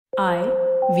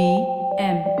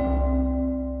IVM.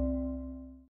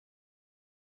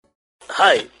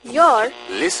 Hi, You're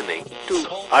listening to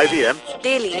IVM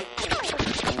Daily.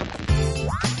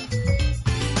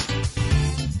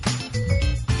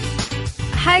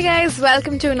 Hi guys,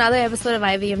 welcome to another episode of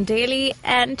IVM Daily,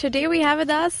 and today we have with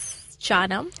us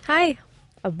Chanam. Hi.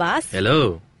 Abbas.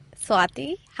 Hello.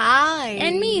 Swati. Hi.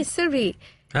 And me, Survi.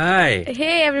 Hi.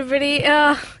 Hey everybody.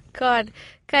 God.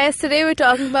 Guys, today we're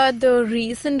talking about the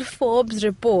recent Forbes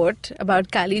report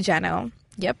about Kylie Jenner.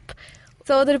 Yep.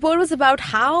 So the report was about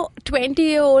how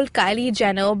 20-year-old Kylie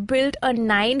Jenner built a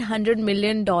 $900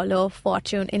 million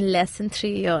fortune in less than 3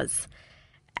 years.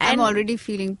 I'm already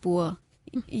feeling poor.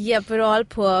 Yep, we're all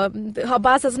poor.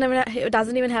 Abbas doesn't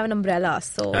even have an umbrella,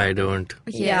 so I don't.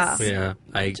 yeah. Yeah,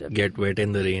 I get wet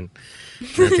in the rain.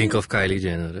 I think of Kylie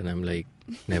Jenner and I'm like,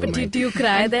 never But mind. do you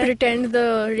cry there? Pretend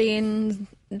the rain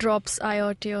drops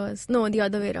our tears. No, the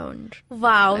other way around.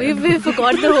 Wow, we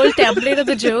forgot the whole template of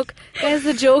the joke. Guys,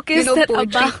 the joke is that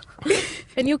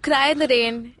when you cry in the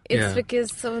rain, it's Yeah.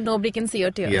 because nobody can see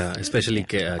your tears. Yeah, especially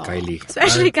Kylie.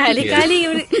 Especially Kylie. Yeah.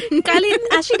 Kylie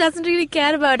actually doesn't really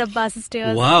care about Abbas's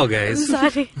tears. Wow, guys.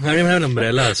 Sorry. I don't even have an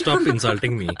umbrella. Stop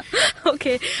insulting me.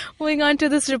 Okay, moving on to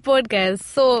this report, guys.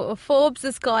 So Forbes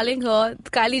is calling her,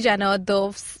 Kylie Jenner,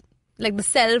 the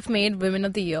self-made women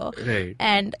of the year. Right.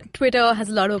 And Twitter has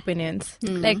a lot of opinions.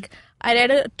 Like, I read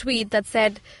a tweet that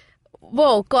said,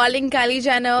 whoa, calling Kylie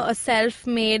Jenner a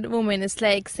self-made woman is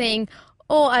like saying,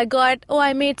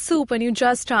 I made soup and you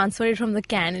just transferred it from the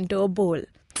can into a bowl.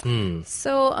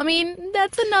 So, I mean,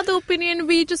 that's another opinion.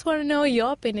 We just want to know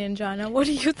your opinion, Jana. What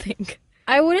do you think?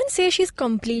 I wouldn't say she's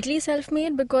completely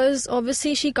self-made because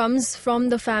obviously she comes from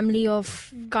the family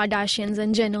of Kardashians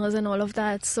and Jenners and all of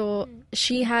that. So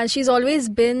she's always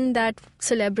been that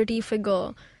celebrity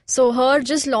figure. So her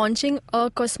just launching a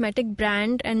cosmetic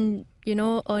brand and,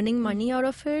 earning money out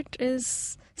of it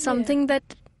is something that,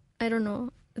 I don't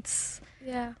know, it's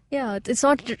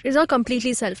not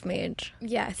completely self-made.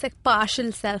 Yeah, it's like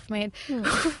partial self-made.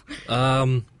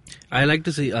 I like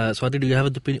to see, Swati, do you have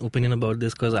an opinion about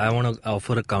this? Because I want to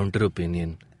offer a counter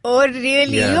opinion. Oh,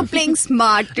 really? Yeah. You're playing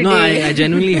smart today. No, I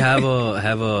genuinely have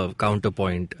a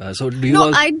counterpoint. So do you?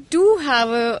 No, I do have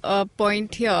a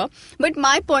point here, but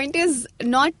my point is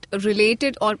not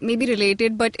related, or maybe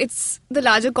related, but it's the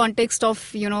larger context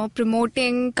of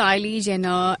promoting Kylie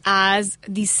Jenner as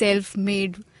the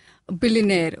self-made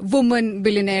woman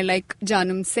billionaire, like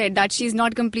Janam said, that she's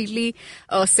not completely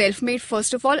self-made,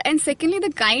 first of all, and secondly,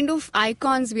 the kind of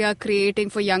icons we are creating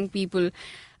for young people.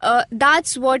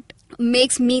 That's what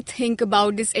makes me think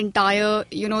about this entire,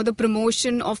 the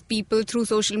promotion of people through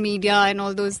social media and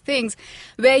all those things,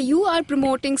 where you are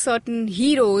promoting certain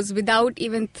heroes without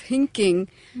even thinking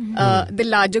the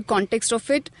larger context of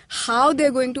it, how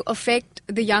they're going to affect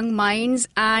the young minds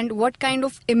and what kind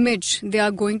of image they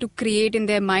are going to create in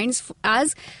their minds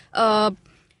as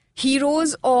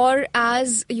heroes or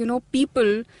as,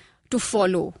 people to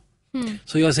follow.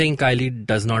 So you're saying Kylie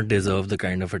does not deserve the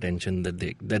kind of attention that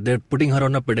they're putting her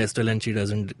on a pedestal, and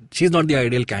she's not the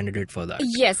ideal candidate for that.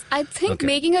 Yes, I think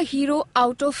making a hero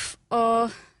out of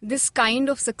this kind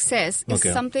of success is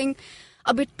something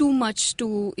a bit too much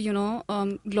to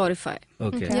glorify.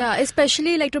 Okay. Yeah,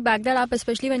 especially like to back that up,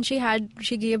 especially when she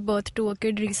gave birth to a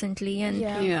kid recently,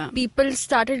 and people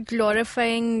started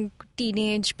glorifying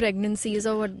teenage pregnancies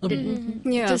or what didn't.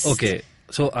 Yes. Okay.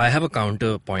 So I have a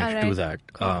counterpoint to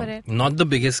that. Not the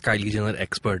biggest Kylie Jenner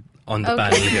expert on the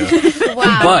panel here.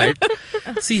 Wow.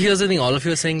 But see, here's the thing. All of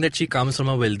you are saying that she comes from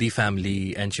a wealthy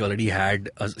family and she already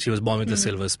she was born with a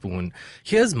silver spoon.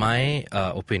 Here's my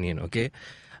opinion, okay?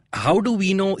 How do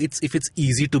we know if it's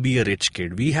easy to be a rich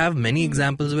kid? We have many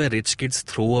examples where rich kids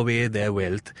throw away their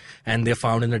wealth and they're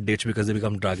found in a ditch because they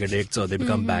become drug addicts or they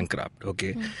become bankrupt,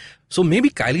 okay? So maybe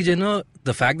Kylie Jenner,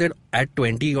 the fact that at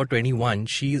 20 or 21,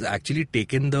 she's actually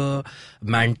taken the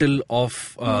mantle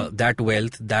of that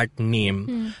wealth, that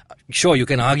name. Sure, you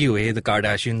can argue, hey, the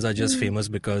Kardashians are just famous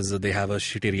because they have a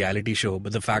shitty reality show.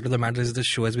 But the fact of the matter is the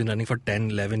show has been running for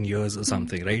 10, 11 years or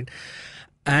something, right?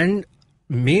 And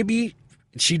maybe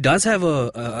she does have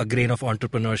a grain of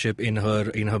entrepreneurship in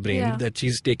her brain, that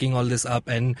she's taking all this up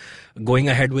and going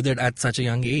ahead with it at such a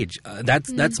young age.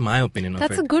 That's my opinion of it.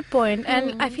 That's a good point.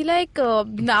 And I feel like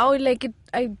now,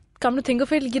 I come to think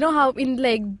of it, you know how in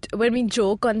when we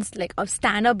joke on a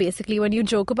stand-up, basically when you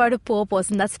joke about a poor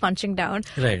person, that's punching down.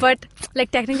 Right. But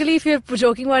technically if you're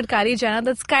joking about Kylie Jenner,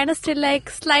 that's kind of still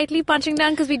slightly punching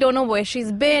down because we don't know where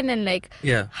she's been and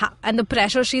and the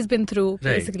pressure she's been through,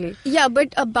 basically. Yeah,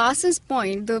 but Abbas's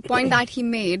point, the point that he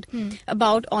made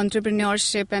about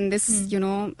entrepreneurship and this,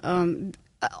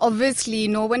 obviously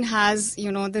no one has,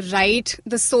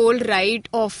 the sole right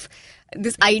of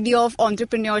this idea of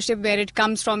entrepreneurship where it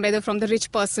comes from, whether from the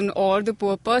rich person or the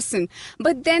poor person.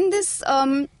 But then this,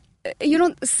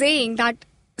 saying that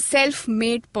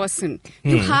self-made person,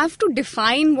 you have to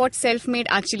define what self-made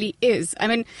actually is. I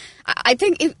mean, I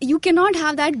think if you cannot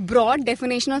have that broad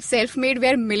definition of self-made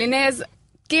where millionaires,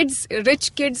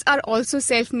 rich kids are also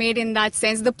self-made in that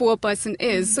sense, the poor person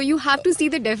is. So you have to see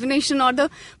the definition or the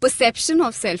perception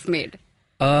of self-made.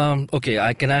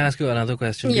 Okay, can I ask you another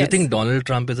question? Yes. Do you think Donald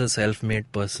Trump is a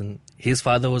self-made person? His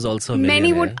father was also a millionaire.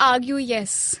 Many would argue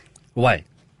yes. Why?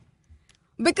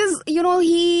 Because,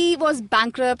 he was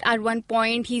bankrupt at one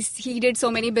point. He did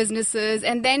so many businesses,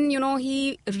 and then,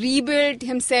 he rebuilt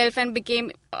himself and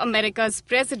became America's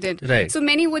president. Right. So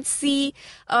many would see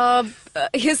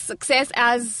his success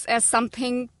as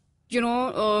something,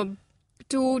 to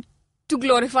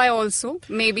glorify also,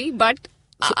 maybe. But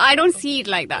I don't see it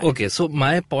like that. Okay, so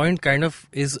my point kind of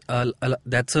is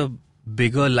that's a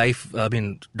bigger life. I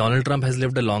mean, Donald Trump has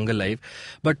lived a longer life,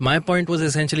 but my point was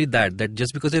essentially that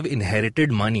just because you've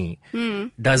inherited money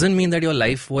doesn't mean that your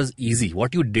life was easy.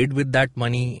 What you did with that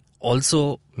money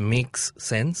also makes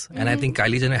sense, and I think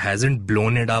Kylie Jenner hasn't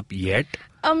blown it up yet.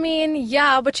 I mean,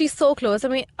 yeah, but she's so close. I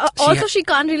mean, also she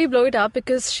can't really blow it up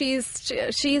because she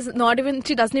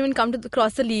doesn't even come to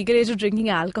cross the legal age of drinking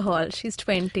alcohol. She's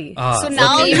 20. So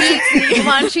now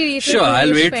Once she reaches Sure,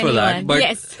 I'll wait 21. for that. But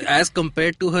Yes. as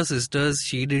compared to her sisters,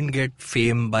 she didn't get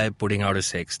fame by putting out a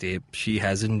sex tape. She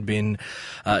hasn't been,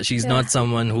 she's not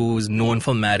someone who's known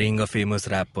for marrying a famous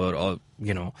rapper or,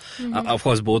 of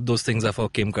course, both those things are for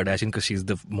Kim Kardashian because she's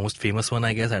the most famous one,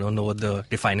 I guess. I don't know what the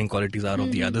defining qualities are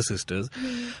of the other sisters.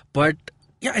 But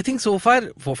yeah, I think so far,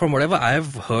 from whatever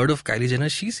I've heard of Kylie Jenner,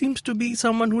 she seems to be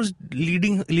someone who's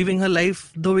living her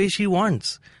life the way she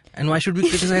wants. And why should we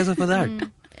criticize her for that?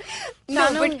 No,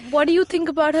 but what do you think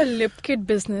about her lip kit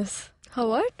business? Her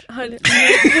what? Her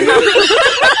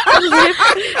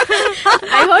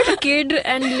I heard kid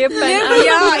and lip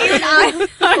and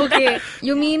okay.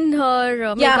 You mean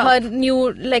her makeup? her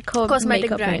new her Cosmetic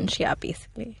makeup brand. range, yeah,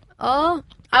 basically.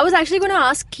 I was actually going to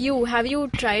ask you, have you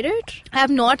tried it? I have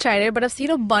not tried it, but I've seen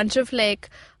a bunch of fake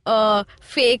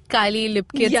Kylie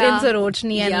lip kits Yeah. in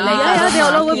Sarojini and they're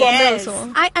all over Bombay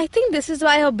also. I think this is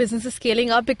why her business is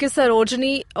scaling up because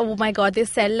Sarojini, oh my god, they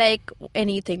sell like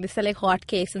anything. They sell like hot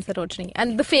cakes in Sarojini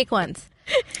and the fake ones.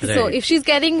 So Right. if she's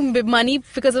getting money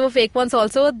because of her fake ones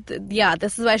also,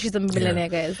 this is why she's a millionaire,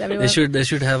 guys. Everyone. They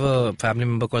should have a family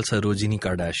member called Sarojini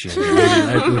Kardashian.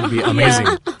 That would be amazing.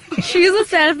 She's a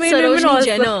self-made woman Sarojini also.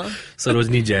 Jenner.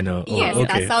 Sarojini Jenner. Oh, Yes,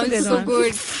 okay. that sounds so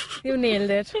good. You nailed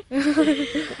it.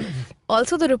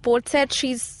 Also, the report said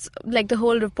the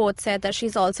whole report said that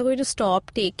she's also going to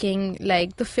stop taking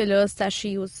the fillers that she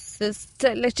uses,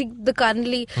 the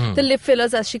lip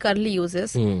fillers that she currently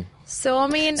uses. So, I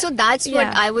mean... So that's what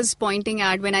yeah. I was pointing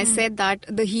at when I said that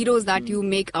the heroes that you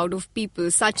make out of people,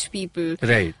 such people,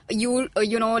 Right. you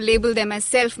label them as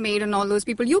self-made and all those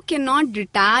people. You cannot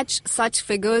detach such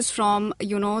figures from,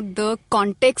 the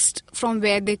context from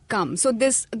where they come. So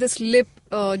this lip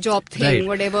job thing, Right.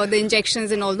 whatever, the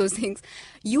injections and all those things,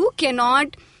 you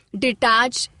cannot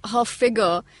detach her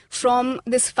figure from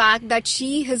this fact that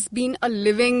she has been a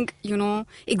living,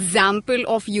 example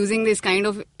of using this kind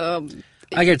of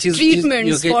I get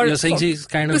treatments you're saying she's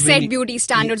kind to of set being beauty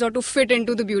standards or to fit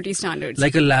into the beauty standards.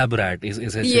 like a lab rat is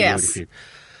essentially Yes. what you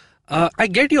feel. I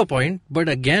get your point, but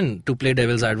again, to play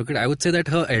devil's advocate, I would say that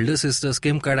her elder sisters,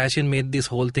 Kim Kardashian, made this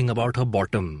whole thing about her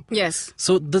bottom. Yes.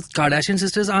 So the Kardashian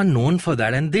sisters are known for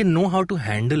that and they know how to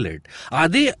handle it. Are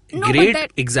they No, but great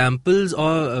that- examples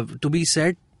or to be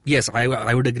said? Yes,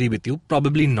 I would agree with you.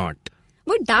 Probably not.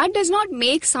 But that does not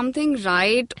make something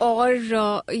right or,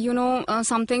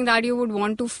 something that you would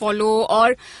want to follow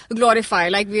or glorify.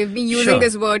 Like we've been using Sure.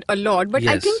 this word a lot. But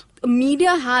I Yes. think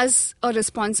media has a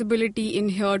responsibility in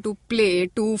here to play,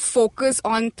 to focus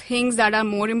on things that are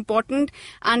more important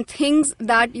and things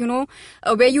that,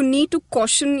 where you need to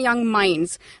caution young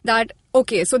minds that,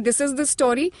 okay, so this is the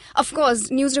story. Of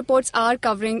course, news reports are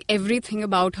covering everything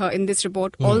about her in this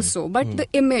report also. But the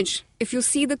image, if you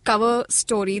see the cover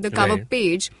story, the cover Right.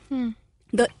 page,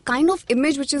 the kind of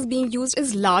image which is being used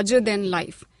is larger than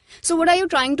life. So what are you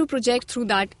trying to project through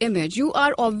that image? You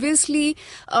are obviously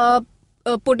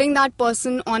putting that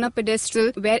person on a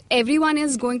pedestal where everyone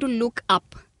is going to look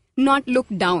up, not look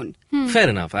down. Fair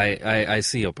enough. I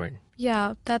see your point.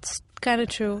 Yeah, that's kind of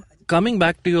true. coming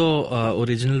back to your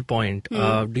original point,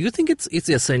 do you think it's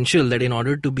essential that in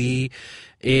order to be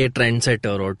a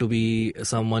trendsetter or to be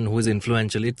someone who is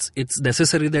influential, it's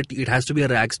necessary that it has to be a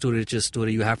rags to riches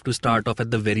story? You have to start off at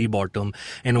the very bottom,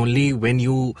 and only when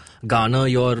you garner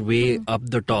your way up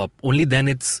the top, only then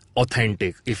it's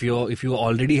authentic. If you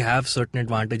already have certain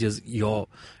advantages, you're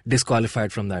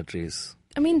disqualified from that race.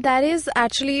 I mean, that is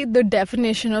actually the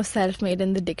definition of self-made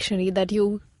in the dictionary, that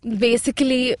you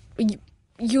basically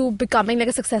you becoming like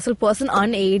a successful person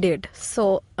unaided.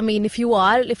 So I mean, if your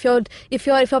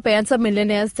parents are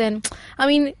millionaires, then I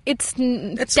mean it's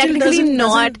technically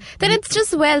not. Then it's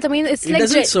just wealth. I mean, it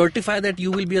doesn't certify that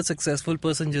you will be a successful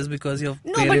person just because your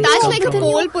No, parents but that's come like a from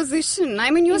pole position.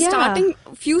 I mean, you're starting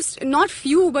not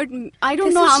few, but I don't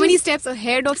This know is how many just- steps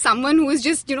ahead of someone who is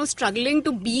just struggling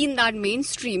to be in that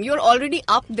mainstream. You're already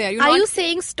up there. You're Are not, you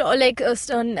saying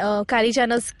Kylie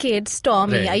Jenner's kid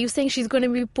Stormy? Right. Are you saying she's going to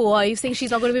be poor? Are you saying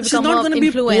she's not going to She's become not an going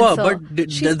to be influencer? poor,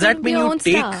 but She's does gonna that be mean her you own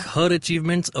take star. her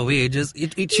achievements away?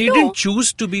 She No. didn't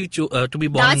choose to be born That's in what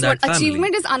that family.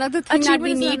 achievement is another thing that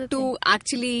we Achievement is need another to thing.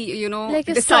 actually, Like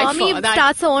if decipher. Stormy that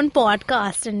starts her own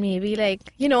podcast and maybe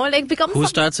become Who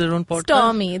starts her own podcast?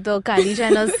 Stormy, the Kylie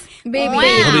Jenner's baby.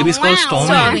 Her baby's called Stormy.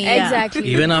 Stormy, yeah. Exactly.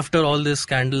 Even after all this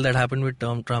scandal that happened with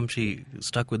Trump, she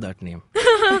stuck with that name.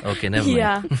 Okay, never mind.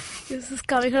 Yeah, this is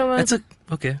coming from a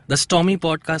The Stormy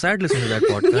podcast. I'd listen to that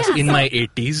podcast in my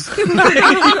 80s.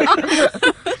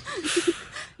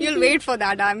 You'll wait for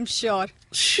that, I'm sure.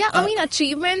 Yeah, I mean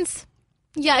achievements.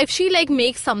 Yeah, if she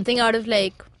makes something out of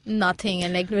nothing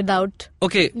and without.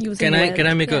 Okay, using can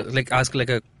I make wealth. ask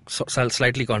a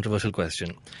slightly controversial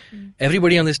question?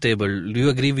 Everybody on this table, do you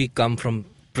agree we come from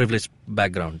privileged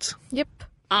backgrounds? Yep.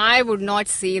 I would not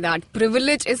say that.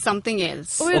 Privilege is something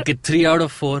else. Okay, 3 out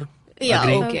of 4. Yeah,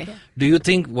 agree? okay. Do you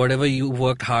think whatever you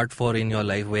worked hard for in your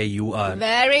life, where you are,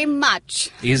 Very much.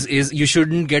 is you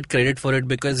shouldn't get credit for it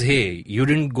because hey, you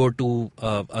didn't go to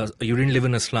you didn't live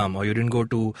in a slum, or you didn't go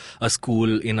to a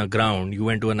school in a ground. You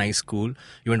went to a nice school,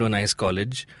 you went to a nice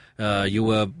college, you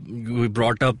were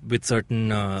brought up with certain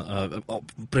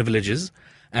privileges,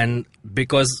 and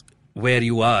because where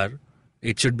you are,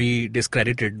 it should be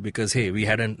discredited because hey, we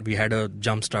had a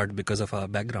jump start because of our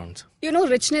backgrounds.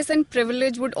 Richness and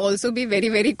privilege would also be very,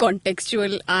 very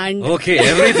contextual and Okay,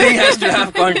 everything has to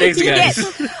have context, guys.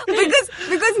 Yes,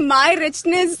 because my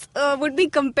richness would be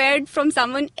compared from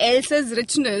someone else's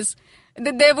richness.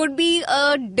 There would be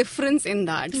a difference in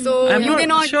that. So I'm you not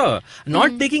cannot. sure.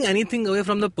 Not taking anything away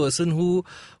from the person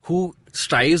who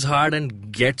strives hard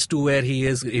and gets to where he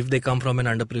is if they come from an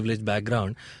underprivileged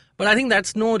background. But I think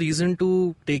that's no reason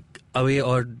to take away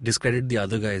or discredit the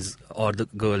other guys or the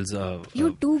girls.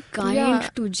 You're too kind Yeah.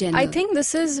 to Jenner. I think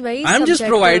this is very I'm just subjective.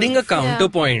 providing a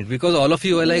counterpoint because all of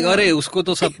you are like, "Arey, usko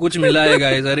to sab kuch mila hai,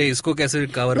 guys. Arey, isko kaise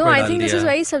cover No, pe I dal think this diya?" is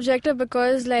very subjective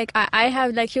because I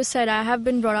have, like you said, I have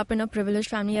been brought up in a privileged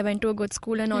family. I went to a good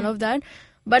school and all of that.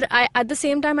 But at the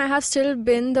same time, I have still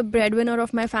been the breadwinner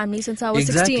of my family since I was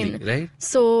Exactly, 16. right?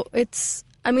 So I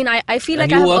I feel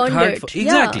And like you I have worked earned hard it. for,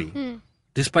 exactly.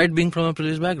 Despite being from a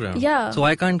privileged background. Yeah. So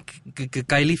why can't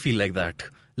Kylie feel like that?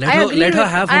 Let I her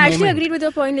have her I actually moment. agreed with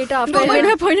your point later. After I heard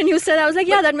her point and you said, I was like,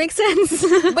 yeah, that makes sense.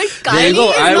 But There Kylie you go.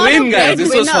 is I not win, a guys.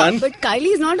 This was breadwinner. fun. But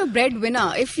Kylie is not a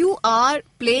breadwinner. If you are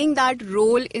playing that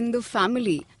role in the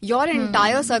family, your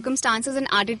entire circumstances and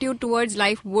attitude towards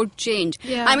life would change.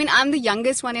 Yeah. I mean, I'm the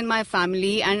youngest one in my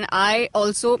family, and I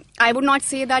would not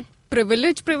say that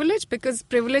privilege, because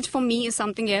privilege for me is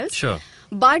something else. Sure.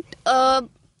 But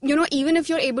even if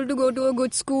you're able to go to a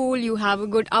good school, you have a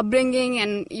good upbringing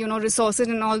and resources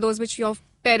and all those which your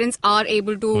parents are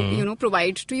able to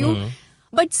provide to you,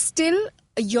 but still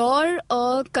your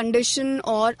condition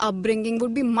or upbringing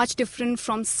would be much different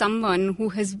from someone who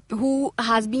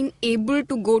has been able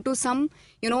to go to some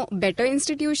better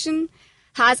institution,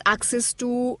 has access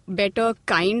to better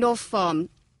kind of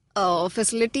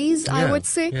facilities. I Yeah, would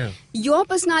say yeah. your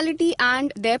personality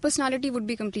and their personality would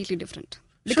be completely different.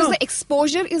 Because Sure. the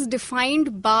exposure is defined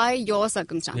by your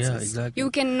circumstances. Yeah, exactly.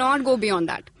 You cannot go beyond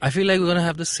that. I feel like we're going to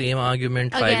have the same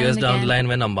argument 5 Again years and down the again. line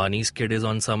when Ambani's kid is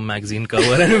on some magazine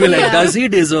cover and we're like, does he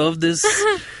deserve this?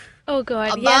 Oh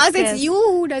God. Abbas, yes, it's you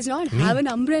who does not have an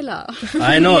umbrella.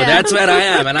 I know, that's where I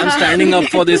am, and I'm standing up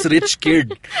for this rich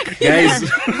kid. Guys,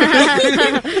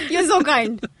 You're so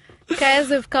kind. Guys,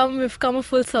 we've come a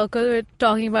full circle. We're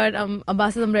talking about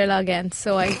Abbas's umbrella again.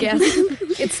 So I guess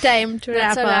it's time to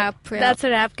That's wrap a up. wrap, yeah. That's a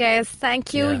wrap, guys.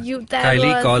 Thank you. yeah. That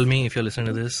Kylie, was... call me if you're listening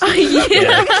to this.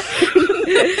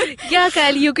 Yeah,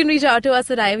 Kylie, you can reach out to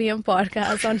us at IVM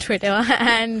Podcast on Twitter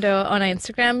and on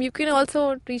Instagram. You can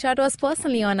also reach out to us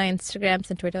personally on our Instagrams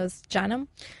and Twitters. Janam.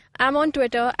 I'm on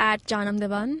Twitter at Janam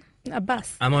Devan.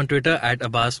 Abbas. I'm on Twitter at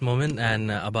Abbas Momin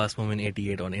and Abbas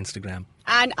Momin88 on Instagram.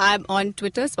 And I'm on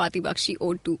Twitter, Swati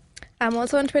Bakshi02. I'm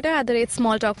also on Twitter at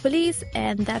 @SmallTalkPolice.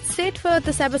 And that's it for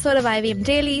this episode of IVM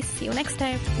Daily. See you next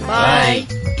time. Bye.